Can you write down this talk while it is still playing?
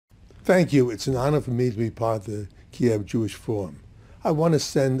Thank you. It's an honor for me to be part of the Kiev Jewish Forum. I want to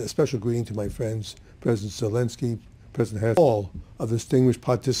send a special greeting to my friends, President Zelensky, President Hess, all of the distinguished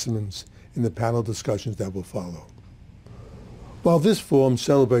participants in the panel discussions that will follow. While this forum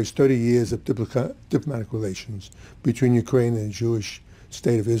celebrates 30 years of diplomatic relations between Ukraine and the Jewish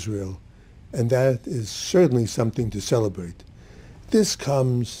state of Israel, and that is certainly something to celebrate, this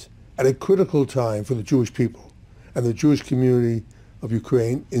comes at a critical time for the Jewish people and the Jewish community of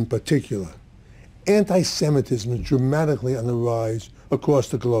Ukraine in particular. Anti-Semitism is dramatically on the rise across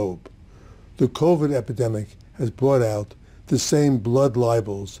the globe. The COVID epidemic has brought out the same blood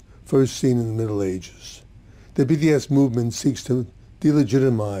libels first seen in the Middle Ages. The BDS movement seeks to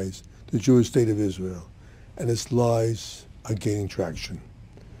delegitimize the Jewish state of Israel, and its lies are gaining traction,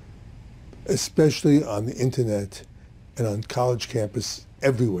 especially on the internet and on college campus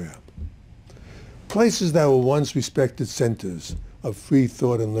everywhere. Places that were once respected centers of free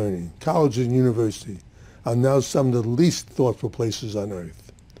thought and learning, colleges and universities, are now some of the least thoughtful places on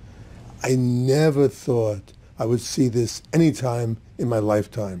earth. I never thought I would see this any time in my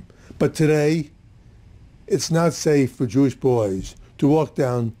lifetime, but today, it's not safe for Jewish boys to walk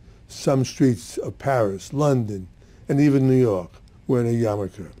down some streets of Paris, London, and even New York wearing a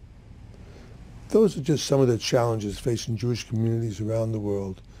yarmulke. Those are just some of the challenges facing Jewish communities around the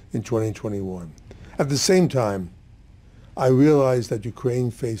world in 2021. At the same time, I realize that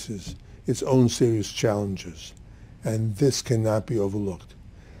Ukraine faces its own serious challenges, and this cannot be overlooked.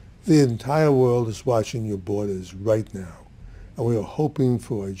 The entire world is watching your borders right now, and we are hoping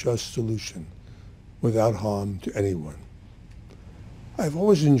for a just solution without harm to anyone. I've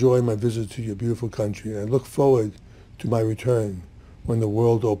always enjoyed my visit to your beautiful country, and I look forward to my return when the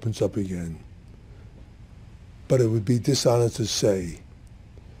world opens up again. But it would be dishonest to say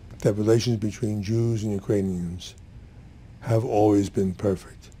that relations between Jews and Ukrainians have always been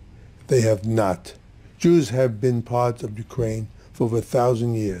perfect. They have not. Jews have been part of Ukraine for over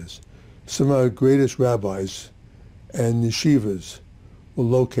 1,000 years. Some of our greatest rabbis and yeshivas were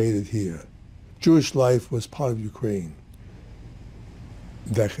located here. Jewish life was part of Ukraine.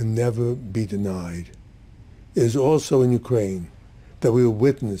 That can never be denied. It is also in Ukraine that we will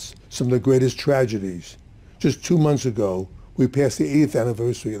witness some of the greatest tragedies. Just 2 months ago, we passed the 80th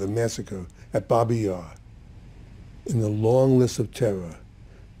anniversary of the massacre at Babi Yar. In the long list of terror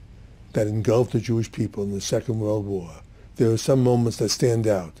that engulfed the Jewish people in the Second World War, there are some moments that stand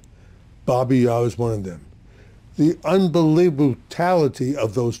out. Babi Yar is one of them. The unbelievable brutality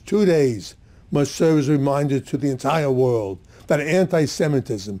of those 2 days must serve as a reminder to the entire world that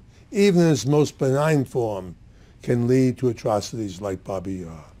anti-Semitism, even in its most benign form, can lead to atrocities like Babi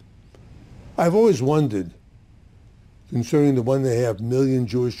Yar. I've always wondered, concerning the 1.5 million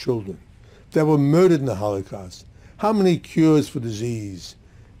Jewish children that were murdered in the Holocaust, how many cures for disease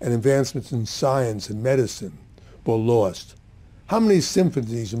and advancements in science and medicine were lost? How many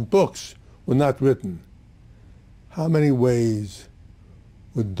symphonies and books were not written? How many ways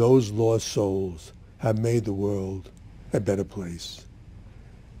would those lost souls have made the world a better place?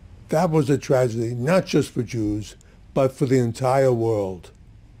 That was a tragedy, not just for Jews, but for the entire world.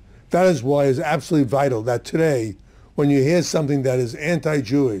 That is why it's absolutely vital that today, when you hear something that is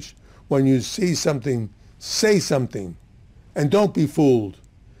anti-Jewish, when you see something, say something, and don't be fooled.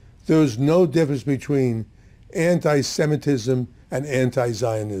 There is no difference between anti-Semitism and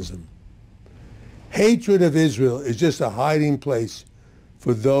anti-Zionism. Hatred of Israel is just a hiding place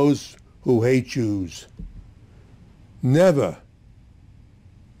for those who hate Jews. Never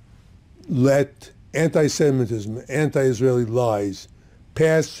let anti-Semitism, anti-Israeli lies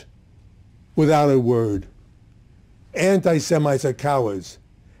pass without a word. Anti-Semites are cowards,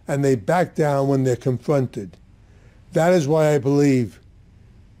 and they back down when they're confronted. That is why I believe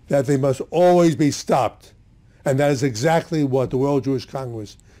that they must always be stopped, and that is exactly what the World Jewish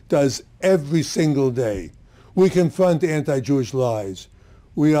Congress does every single day. We confront anti-Jewish lies.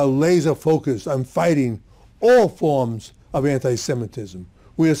 We are laser focused on fighting all forms of anti-Semitism.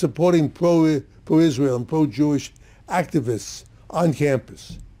 We are supporting pro-Israel and pro-Jewish activists on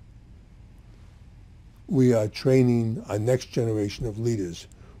campus. We are training our next generation of leaders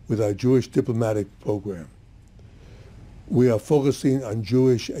with our Jewish diplomatic program. We are focusing on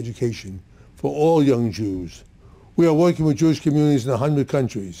Jewish education for all young Jews. We are working with Jewish communities in 100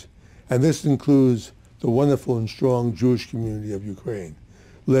 countries, and this includes the wonderful and strong Jewish community of Ukraine,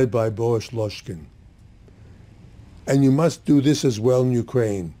 led by Boris Lozhkin. And you must do this as well in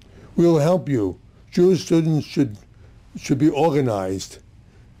Ukraine. We will help you. Jewish students should be organized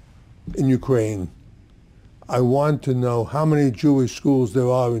in Ukraine. I want to know how many Jewish schools there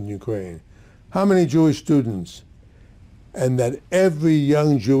are in Ukraine, how many Jewish students, and that every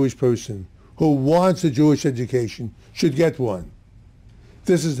young Jewish person who wants a Jewish education should get one.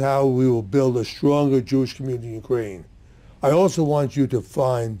 This is how we will build a stronger Jewish community in Ukraine. I also want you to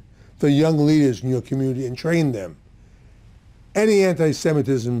find the young leaders in your community and train them. Any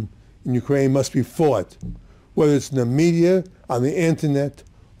anti-Semitism in Ukraine must be fought, whether it's in the media, on the internet,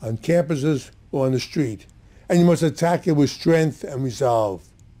 on campuses, or on the street. And you must attack it with strength and resolve.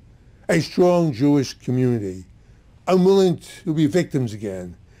 A strong Jewish community, unwilling to be victims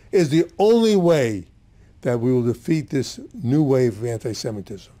again, is the only way that we will defeat this new wave of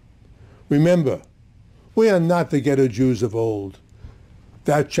anti-Semitism. Remember, we are not the ghetto Jews of old.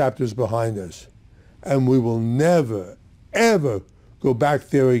 That chapter is behind us, and we will never, ever go back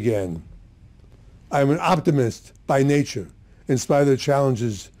there again. I am an optimist by nature, in spite of the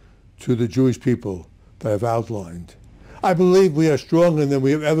challenges to the Jewish people that I've outlined. I believe we are stronger than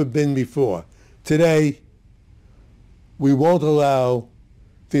we have ever been before. Today, we won't allow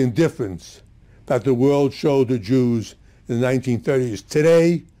the indifference that the world showed the Jews in the 1930s.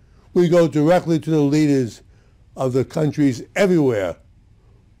 Today, we go directly to the leaders of the countries everywhere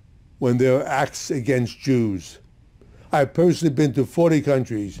when there are acts against Jews. I've personally been to 40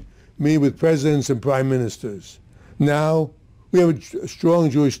 countries, meeting with presidents and prime ministers. Now, we have a strong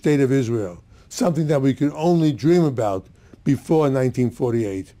Jewish state of Israel, something that we could only dream about before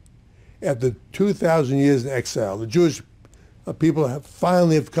 1948. After 2,000 years in exile, the Jewish people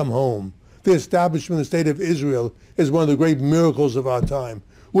finally have come home. The establishment of the state of Israel is one of the great miracles of our time.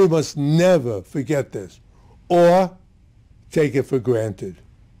 We must never forget this or take it for granted.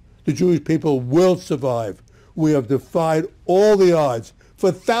 The Jewish people will survive. We have defied all the odds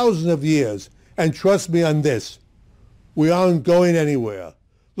for thousands of years, and trust me on this, we aren't going anywhere.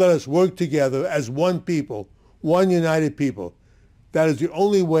 Let us work together as one people, one united people. That is the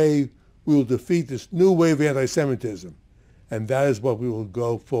only way we will defeat this new wave of anti-Semitism, and that is what we will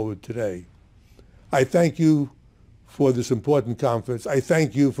go forward today. I thank you for this important conference. I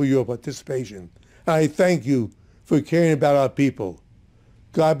thank you for your participation, and I thank you for caring about our people.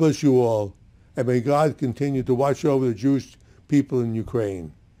 God bless you all, and may God continue to watch over the Jewish people in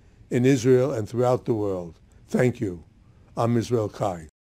Ukraine, in Israel, and throughout the world. Thank you. I'm Israel Kai.